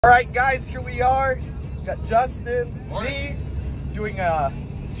All right, guys, here we are. Got Justin, me, doing a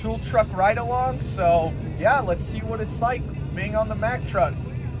tool truck ride along. So yeah, let's see what it's like being on the Mack truck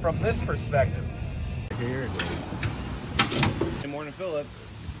from this perspective. Here. Good morning, Philip.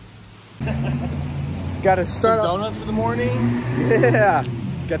 Got to start some donuts for the morning. Yeah,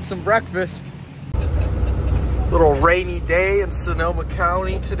 got some breakfast. Little rainy day in Sonoma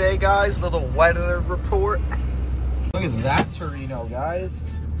County today, guys. Little weather report. Look at that Torino, guys.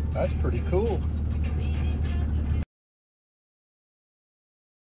 That's pretty cool.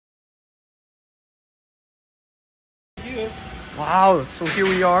 Wow, so here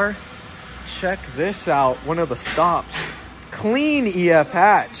we are. Check this out, one of the stops. Clean EF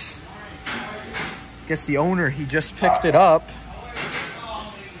hatch. Guess the owner, he just picked it up.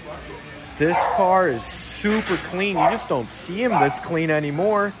 This car is super clean. You just don't see him this clean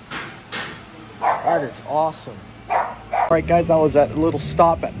anymore. That is awesome. All right, guys, I was at a little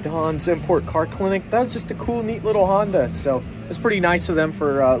stop at Don's Import Car Clinic. That was just a cool, neat little Honda. So it's pretty nice of them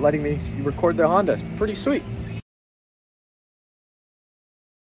for letting me record their Honda. Pretty sweet.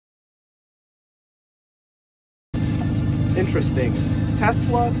 Interesting.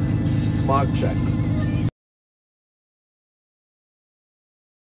 Tesla smog check.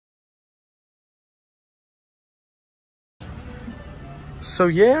 So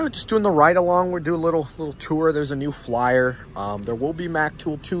yeah, just doing the ride along. We're doing a little tour. There's a new flyer. There will be Mack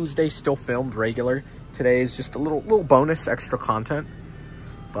Tool Tuesday still filmed regular. Today is just a little bonus extra content.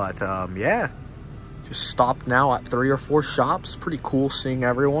 But yeah, just stopped now at 3 or 4 shops. Pretty cool seeing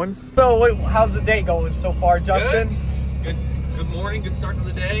everyone. So wait, how's the day going so far, Justin? Good morning. Good start to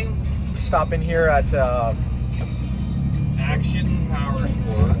the day. Stopping here at Action Power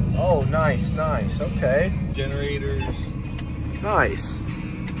Sports. Oh, nice. Okay. Generators. Nice.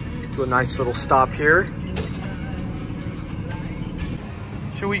 Do a nice little stop here.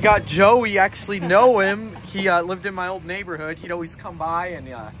 So we got Joe. We actually know him. He lived in my old neighborhood. He'd always come by and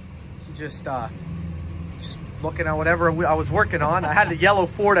he just looking at whatever I was working on. I had the yellow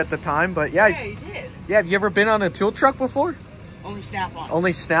Ford at the time, but yeah. Yeah, you did. Yeah, have you ever been on a tool truck before? Only Snap-on.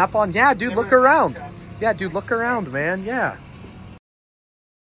 Only Snap-on? Yeah, dude, look around. Yeah, dude, look around, man. Yeah.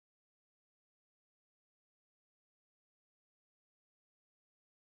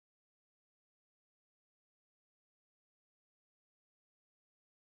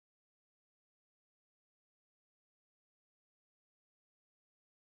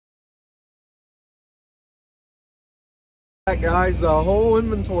 Guys, the whole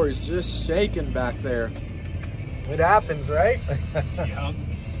inventory is just shaking back there. It happens, right? Yep.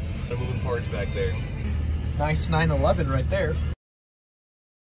 They're moving parts back there. Nice 911 right there.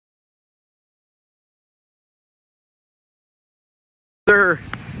 Sir.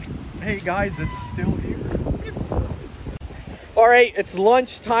 Hey guys, it's still here. All right, it's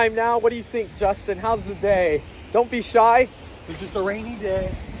lunchtime now. What do you think, Justin? How's the day? Don't be shy. It's just a rainy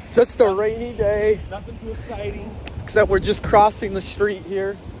day. Just a rainy day. Nothing too exciting. Except we're just crossing the street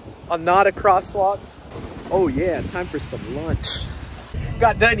here on not a crosswalk. Oh yeah, time for some lunch.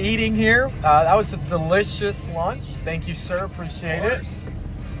 Got done eating here. That was a delicious lunch. Thank you, sir. Appreciate it.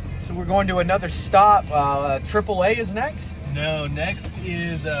 So we're going to another stop. AAA is next? No, next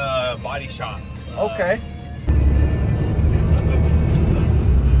is Body Shop. Okay.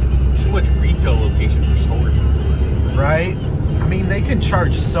 Too much retail location for storage. Right? I mean, they can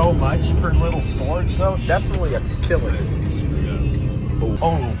charge so much per little storage, though. Definitely a killer.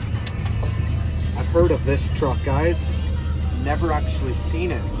 Oh, I've heard of this truck, guys. Never actually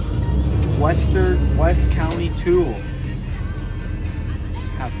seen it. West County Tool.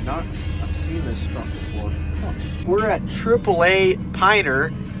 I've seen this truck before. Huh. We're at AAA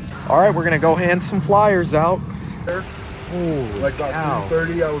Piner. All right, we're gonna go hand some flyers out. Oh, Like about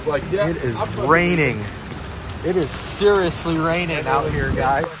 3:30, I was like, yeah. It is raining. It is seriously raining out here,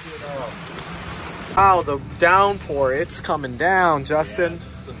 guys. Wow, the downpour, it's coming down, Justin.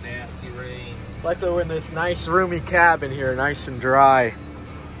 Yeah, some nasty rain. Like we're in this nice roomy cabin here, nice and dry.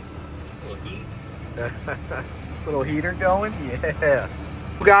 Little heat. Little heater going? Yeah.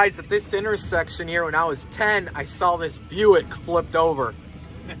 Guys, at this intersection here, when I was 10, I saw this Buick flipped over.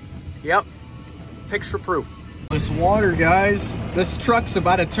 Yep, picture proof. This water, guys, this truck's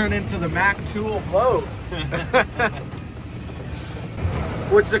about to turn into the Mack Tool boat.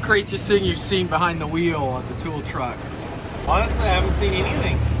 What's the craziest thing you've seen behind the wheel of the tool truck? Honestly, I haven't seen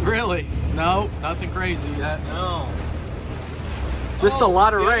anything. Really? No, nothing crazy yet. No. Just a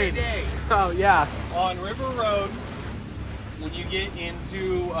lot of rain. Day, Oh, yeah. on River Road, when you get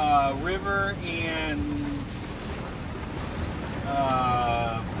into River and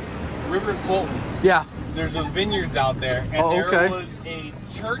Fulton. Yeah. there's those vineyards out there, and okay. there was a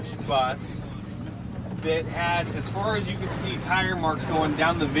church bus that had, as far as you could see, tire marks going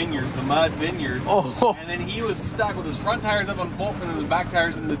down the vineyards, the mud vineyards. Oh. And then he was stuck with his front tires up on Fulton and his back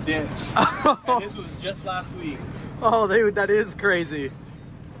tires in the ditch. And this was just last week. Oh, dude, that is crazy.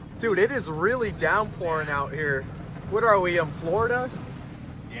 Dude, it is really downpouring out here. What are we, in Florida?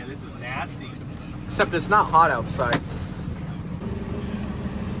 Yeah, this is nasty. Except it's not hot outside.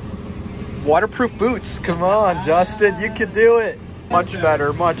 Waterproof boots. Come on, Justin, you can do it. Much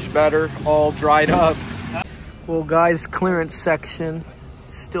better, all dried up. Well, guys, clearance section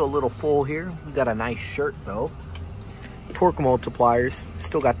still a little full here. We got a nice shirt though. Torque multipliers.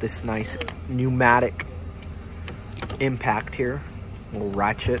 Still got this nice pneumatic impact here. Little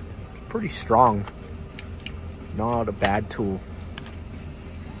ratchet. Pretty strong. Not a bad tool.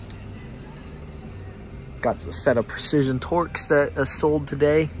 Got a set of Precision Torques that is sold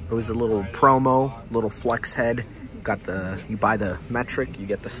today. It was a little promo, little flex head. Got the, you buy the metric, you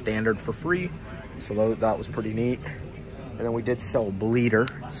get the standard for free. So that was pretty neat. And then we did sell a bleeder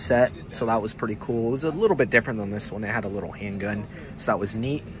set, so that was pretty cool. It was a little bit different than this one. It had a little handgun, so that was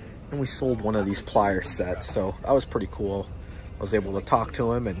neat. And we sold one of these plier sets, so that was pretty cool. I was able to talk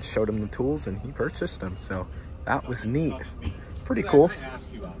to him and showed him the tools, and he purchased them. So that was neat. Pretty cool.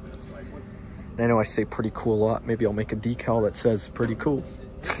 I know I say pretty cool a lot. Maybe I'll make a decal that says pretty cool.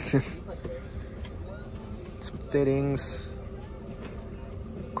 Some fittings.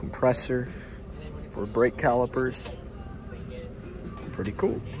 Compressor for brake calipers. Pretty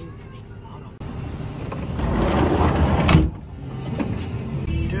cool.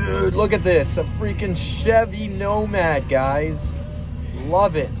 Dude, look at this. A freaking Chevy Nomad, guys.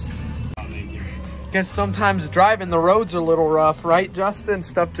 Love it. Guess sometimes driving the roads are a little rough, right, Justin?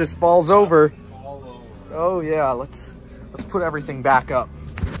 Stuff just falls over. Oh yeah, let's put everything back up.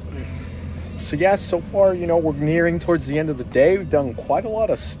 So yeah, so far, you know, we're nearing towards the end of the day. We've done quite a lot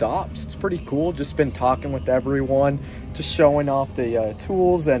of stops. It's pretty cool. Just been talking with everyone, just showing off the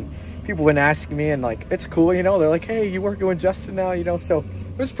tools, and people have been asking me, and like, it's cool, you know, they're like, hey, you working with Justin now, you know, so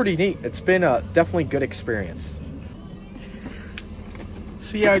it was pretty neat. It's been a definitely good experience.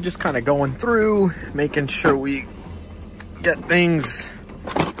 So yeah, just kind of going through, making sure we get things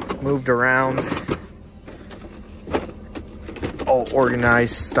moved around. All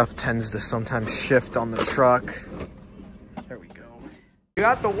organized. Stuff tends to sometimes shift on the truck. There we go. You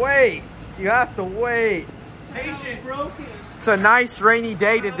have to wait. You have to wait. Patience. It's a nice rainy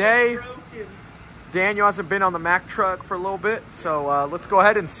day today. Daniel hasn't been on the Mack truck for a little bit, so let's go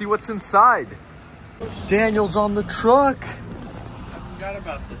ahead and see what's inside. Daniel's on the truck. I forgot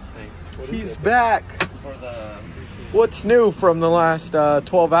about this thing. He's back. For the... What's new from the last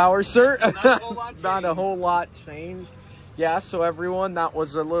 12 hours, sir? Not a whole lot changed. Not a whole lot changed. Yeah, so everyone, that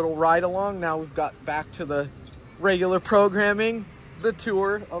was a little ride along. Now we've got back to the regular programming, the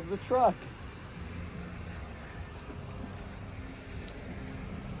tour of the truck.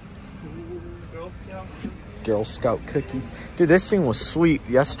 Girl Scout cookies. Dude, this thing was sweet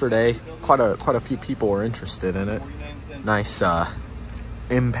yesterday. Quite a few people were interested in it. Nice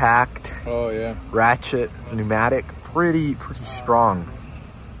impact. Oh yeah. Ratchet, pneumatic, pretty strong.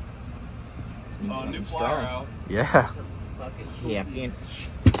 New flyer out. Yeah. Yeah.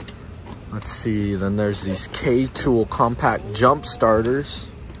 Let's see, then there's these K-Tool compact jump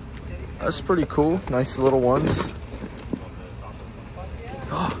starters. That's pretty cool. Nice little ones.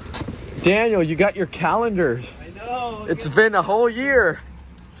 Oh, Daniel, you got your calendars. I know. It's been a whole year.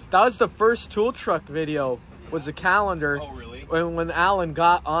 That was the first tool truck video, was a calendar. Oh, really? When Alan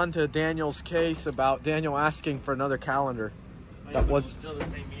got onto Daniel's case about Daniel asking for another calendar. That was still the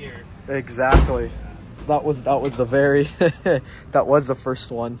same year. Exactly. So that was the very that was the first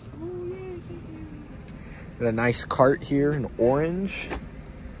one. Got a nice cart here in orange.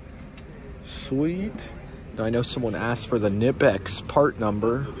 Sweet. Now I know someone asked for the Nipex part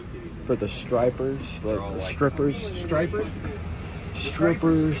number for the stripers, the strippers. Stripers?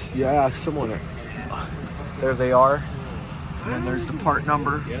 Strippers. Yeah, someone. There they are. And then there's the part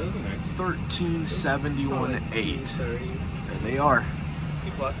number. Yeah, those are nice. 13718. There they are.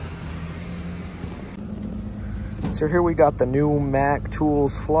 C+. So here we got the new Mack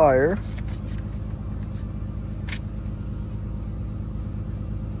Tools flyer.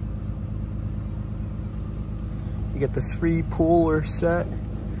 You get this free puller set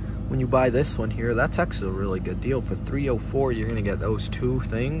when you buy this one here. That's actually a really good deal. For $304, you're gonna get those two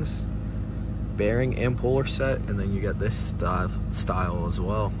things, bearing and puller set, and then you get this style as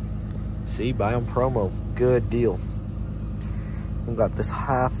well. See, buy on promo, good deal. We've got this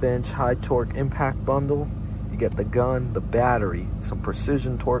 1/2-inch high torque impact bundle. You get the gun, the battery, some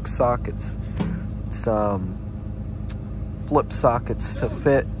Precision Torque sockets, some flip sockets to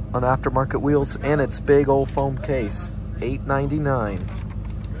fit on aftermarket wheels, and its big old foam case, $8.99.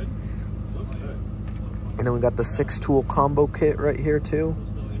 And then we got the 6-tool combo kit right here too.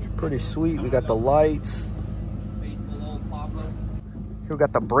 Pretty sweet. We got the lights. Here we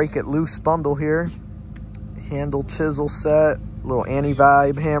got the break it loose bundle here. Handle chisel set, little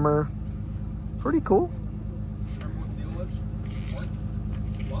anti-vibe hammer. Pretty cool.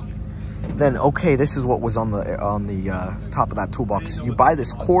 Then, okay, this is what was on the top of that toolbox. You buy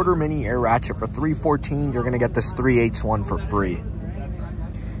this quarter mini air ratchet for $314. You're gonna get this 3/8 one for free.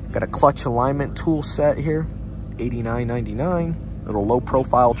 Got a clutch alignment tool set here, $89.99. Little low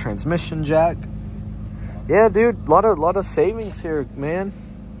profile transmission jack. Yeah, dude, lot of savings here, man.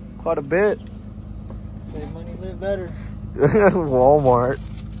 Quite a bit. Save money, live better. Walmart.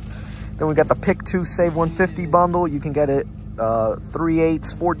 Then we got the Pick 2 Save 150 bundle. You can get it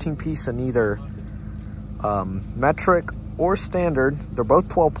 3/8, 14 piece in either metric or standard. They're both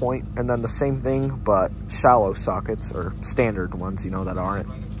 12 point, and then the same thing but shallow sockets, or standard ones, you know, that aren't,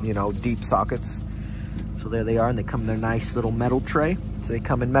 you know, deep sockets. So there they are, and they come in their nice little metal tray. So they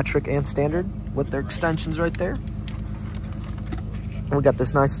come in metric and standard with their extensions right there. And we got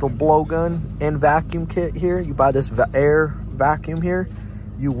this nice little blowgun and vacuum kit here. You buy this air vacuum here,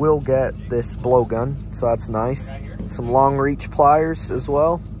 you will get this blowgun, so that's nice. Some long reach pliers as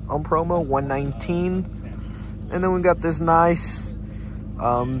well on promo, $119. And then we got this nice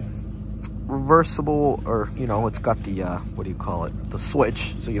reversible, or, you know, it's got the what do you call it, the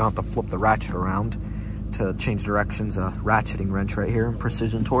switch, so you don't have to flip the ratchet around to change directions. A ratcheting wrench right here,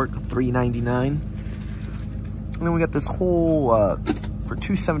 Precision Torque, $3.99. And then we got this whole for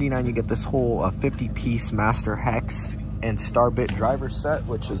 $279 you get this whole 50-piece master hex and Starbit driver set,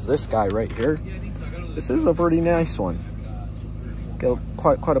 which is this guy right here. This is a pretty nice one. Got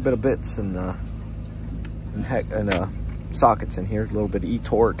quite a bit of bits and sockets in here. A little bit of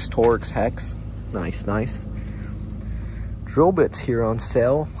Torx, hex. Nice. Drill bits here on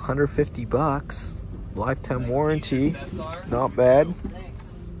sale, $150. Lifetime warranty, not bad.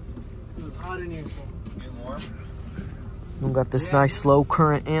 It was hot in here. We got this nice low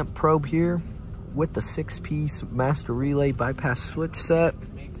current amp probe here with the 6-piece master relay bypass switch set.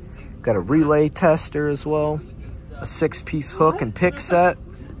 Got a relay tester as well, a 6-piece hook and pick set.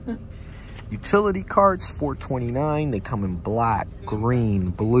 Utility cards, $429. They come in black,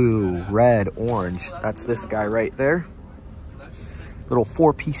 green, blue, red, orange. That's this guy right there. Little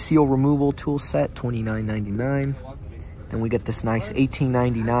 4-piece seal removal tool set, $29.99. Then we get this nice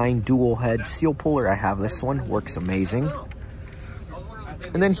 $18.99 dual head seal puller. I have this one, works amazing.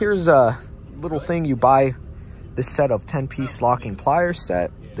 And then here's a little thing. You buy this set of 10-piece locking pliers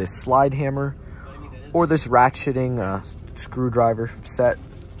set, this slide hammer, or this ratcheting screwdriver set.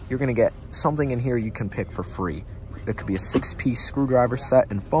 You're gonna get something in here you can pick for free. It could be a 6-piece screwdriver set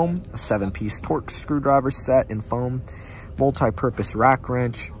in foam, a 7-piece Torx screwdriver set in foam, multi-purpose rack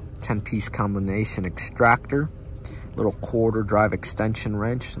wrench, 10-piece combination extractor, little quarter drive extension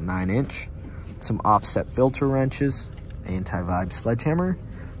wrench, 9-inch, some offset filter wrenches, anti-vibe sledgehammer.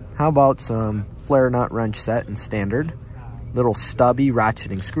 How about some flare nut wrench set in standard, little stubby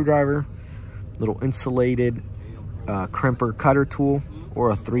ratcheting screwdriver, little insulated crimper cutter tool,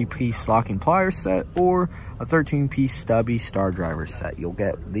 or a 3-piece locking pliers set, or a 13-piece stubby star driver set. You'll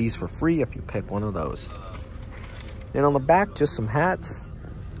get these for free if you pick one of those. And on the back, just some hats.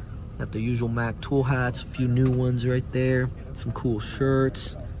 Got the usual Mac tool hats, a few new ones right there, some cool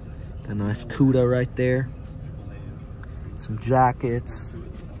shirts, got a nice CUDA right there, some jackets.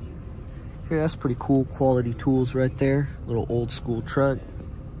 Here, that's pretty cool quality tools right there. Little old school truck.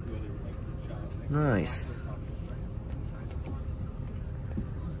 Nice.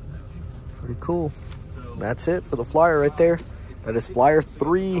 Pretty cool. That's it for the flyer right there. That is flyer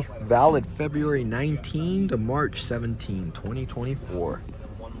 3, valid February 19 to March 17, 2024.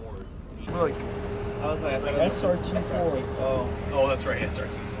 Look. I was like, SR24. Oh, that's right,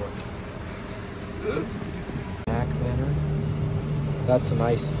 SR24. Mac banner. That's a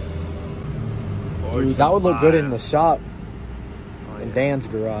nice. Dude, that would look good in the shop. In Dan's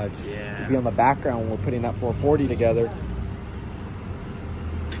garage. Yeah. It'd be on the background when we're putting that 440 together.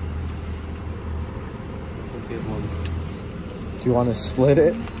 Good one. Do you want to split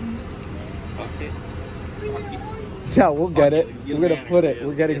it? Okay. Yeah, we'll get it. Get We're the gonna banner. put it. Yeah, We're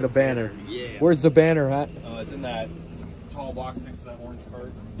let's getting get the the banner. banner. Yeah. Where's the banner at? It's in that tall box next to that orange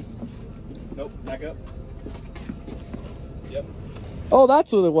card. Nope, back up. Yep. Oh,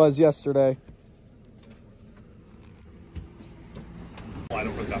 that's what it was yesterday.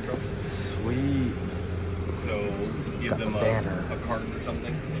 Item for the golf trucks. Sweet. So give Got them the a banner. card or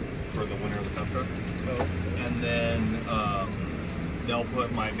something. for the winner of the tough trucks. And then they'll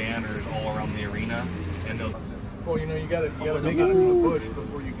put my banners all around the arena, and they'll. Well, you know, you gotta make it through the bush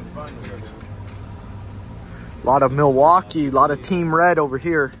before you can find the trucks. A lot of Milwaukee, a lot of Team Red over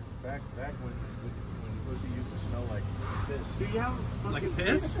here. Back when pussy used to smell like this. Do you have like a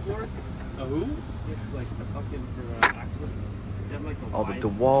piss? A who? Like the pumpkin for Axel. You have like the All the wide-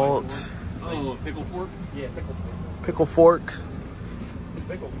 DeWalt, Oh, pickle fork. Yeah, pickle fork. pickle fork.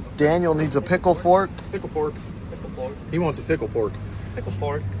 Pickle. Daniel needs a pickle fork. Pickle pork. Pickle fork. He wants a pickle pork. Pickle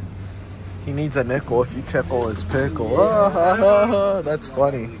fork. He needs a nickel if you tickle his pickle. Ah, that's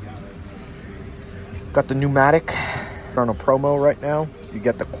funny. Got the pneumatic. We're on a promo right now. You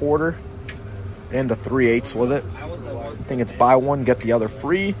get the quarter and the 3/8 with it. I think it's buy one, get the other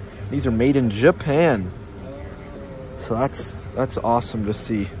free. These are made in Japan. So that's awesome to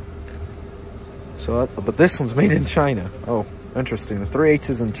see. So, but this one's made in China. Oh, interesting. The 3/8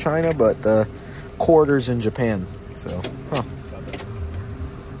 is in China, but the quarter's in Japan. So, huh.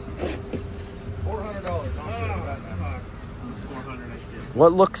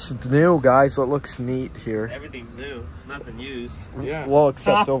 What looks new, guys? What looks neat here? Everything's new. Nothing used. Yeah. Well,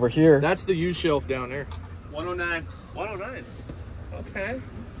 except over here. That's the used shelf down there. 109. 109. Okay.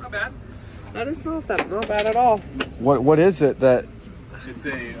 Not bad. That is not bad at all. What is it that? It's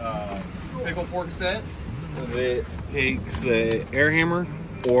a pickle fork set that takes the air hammer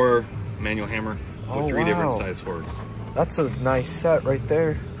or manual hammer with Oh, three different wow. size forks. That's a nice set right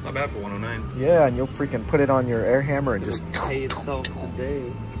there. Not bad for 109. Yeah, and you'll freaking put it on your air hammer and just. Pay itself today.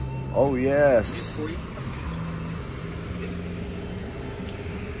 Oh yes.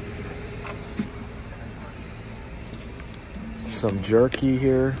 Some jerky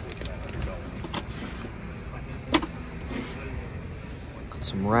here. Got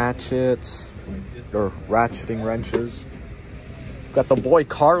some ratchets or ratcheting wrenches. Got the boy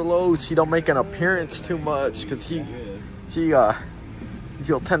Carlos. He don't make an appearance too much because he'll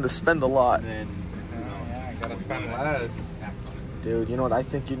tend to spend a lot. And gotta spend less. Dude, you know what I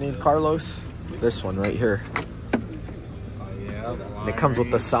think you need, Carlos? This one right here. Yeah. And it comes with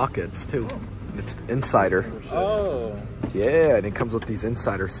the sockets too. It's the insider. Oh. Yeah, and it comes with these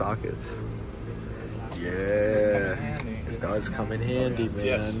insider sockets. Yeah, it does come in handy, man.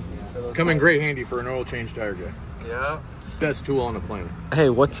 Yes. Come in great handy for an oil change tire guy. Yeah. Best tool on the planet. Hey,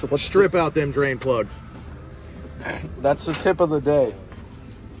 what's Strip out them drain plugs. That's the tip of the day.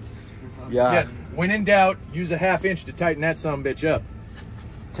 Yeah. Yes. When in doubt, use a 1/2 inch to tighten that sumbitch up.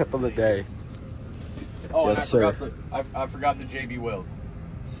 Tip of the day. Oh, Yes, sir. I forgot the JB weld.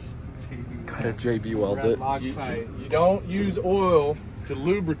 Got a JB weld it. You don't use oil to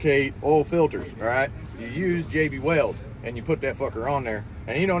lubricate oil filters, all right? You use JB weld, and you put that fucker on there,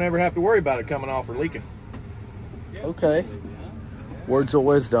 and you don't ever have to worry about it coming off or leaking. Okay. Words of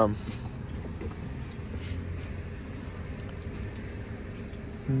wisdom.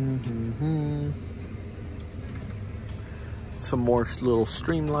 Some more little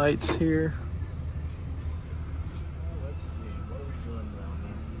stream lights here. Let's see, what are we doing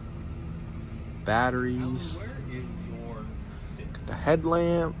now? Batteries. Got the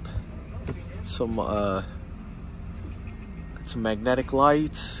headlamp. Some magnetic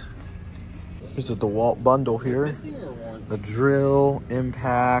lights. Here's a DeWalt bundle here. A drill,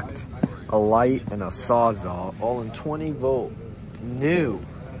 impact, a light, and a Sawzall, all in 20 volt. New.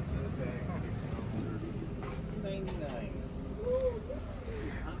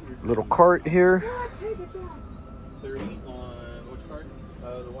 Little cart here. 30 on which card?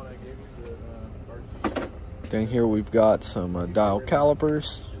 The one I gave you, the card. Then here we've got some dial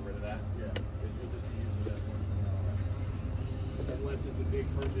calipers. Get rid of that. Yeah, because you'll just be using this one. Unless it's a big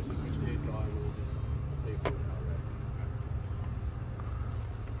purchase, in which case I will just pay for it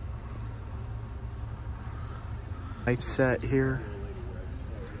outright. Knife set here.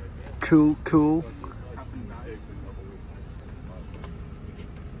 Cool.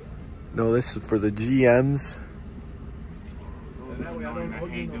 No, this is for the GMs.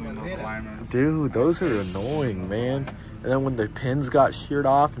 Dude, those are annoying, man. And then when the pins got sheared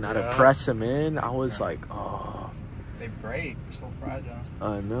off and I had to press them in, I was like, oh. They break. They're so fragile.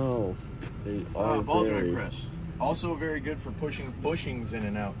 I know. They are Ball joint very... press. Also very good for pushing bushings in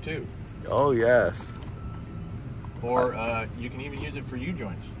and out too. Oh, yes. Or you can even use it for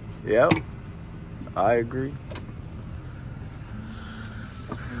U-joints. Yep. I agree.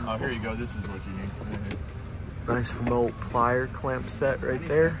 Oh, here you go. This is what you need. Nice remote plier clamp set right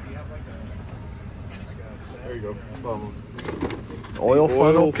there. There you go. Oil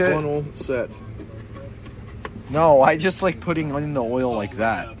funnel kit. Funnel set. No, I just like putting in the oil like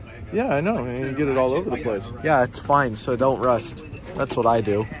that. Yeah, I know. And you get it all over the place. Yeah, it's fine, so don't rust. That's what I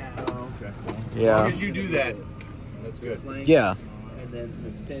do. As long Yeah. as you do that, that's good. Yeah. And then some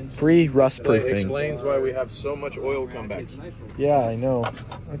extensions. Free rust That proofing. explains why we have so much oil come back. Yeah, I know.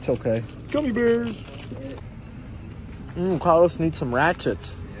 It's okay. Gummy bears. Carlos needs some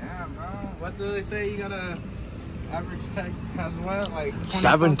ratchets. Yeah, bro. What do they say? You got a average tech has what? Like 20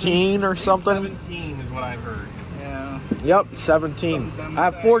 17 or something? 17 is what I've heard. Yeah. Yep, 17. I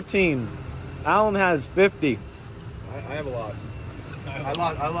have 14. Alan has 50. I have a lot.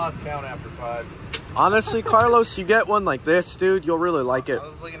 I lost count after 5. Honestly, Carlos, you get one like this, dude, you'll really like it. I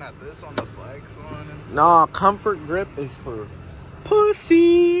was looking at this on the Flex one and stuff. Nah, Comfort Grip is for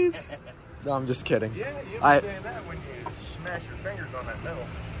pussies. No, I'm just kidding. Yeah, you I- were saying that when you smash your fingers on that metal.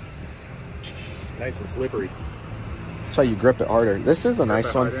 Nice and slippery. That's how you grip it harder. This is a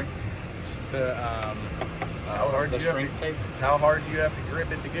nice one. How hard do you have to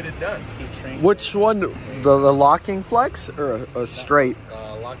grip it to get it done? Which one? The locking flex or a straight?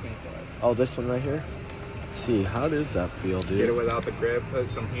 Locking flex. Oh, this one right here? Let's see, how does that feel, Get it dude? without the grip, put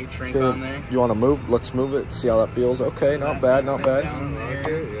some heat shrink Here, on there. you want to move? Let's move it, see how that feels. Okay, not bad, not bad. Down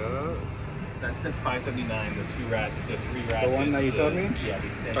there. Yeah. That says 579. The 3 ratchets. The one that you showed me? Yeah, the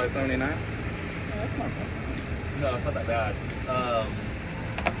extension. 579? Yeah, that's not bad. No, it's not that bad. I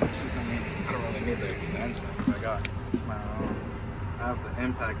don't really need the extension. I got my own. I have the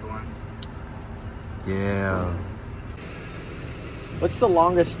impact ones. Yeah. What's the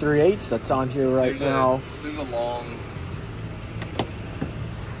longest 3/8 that's on here right now? There's a long.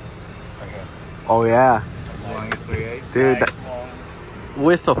 Oh yeah, As long as 3/8. dude, Nice that, long.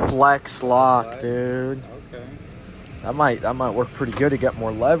 with a flex lock, dude. Okay. That might work pretty good to get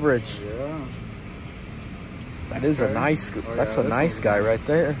more leverage. Yeah. That is a Okay. nice. Oh, That's yeah, a this nice one's guy nice. right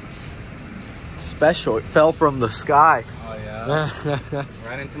there. Special. It fell from the sky. Oh yeah.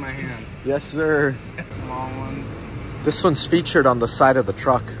 Right into my hands. Yes, sir. Small ones. This one's featured on the side of the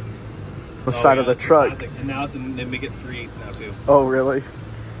truck. The Oh, side yeah, of the it's a truck. classic. And now they make it 3/8 now too. Oh, really?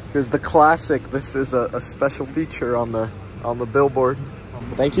 Because the classic. This is a special feature on the billboard.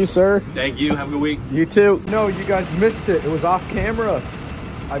 Thank you, sir. Thank you. Have a good week. You too. No, you guys missed it. It was off camera.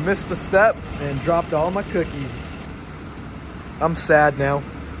 I missed the step and dropped all my cookies. I'm sad now.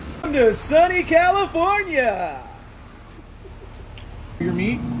 Welcome to sunny California. Your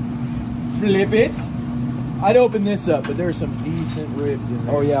meat, flip it. I'd open this up, but there's some decent ribs in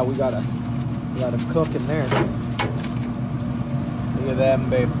there. Oh yeah, we gotta cook in there. Look at them,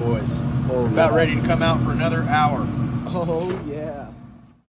 babe boys. Oh, About ready to come out for another hour. Oh yeah.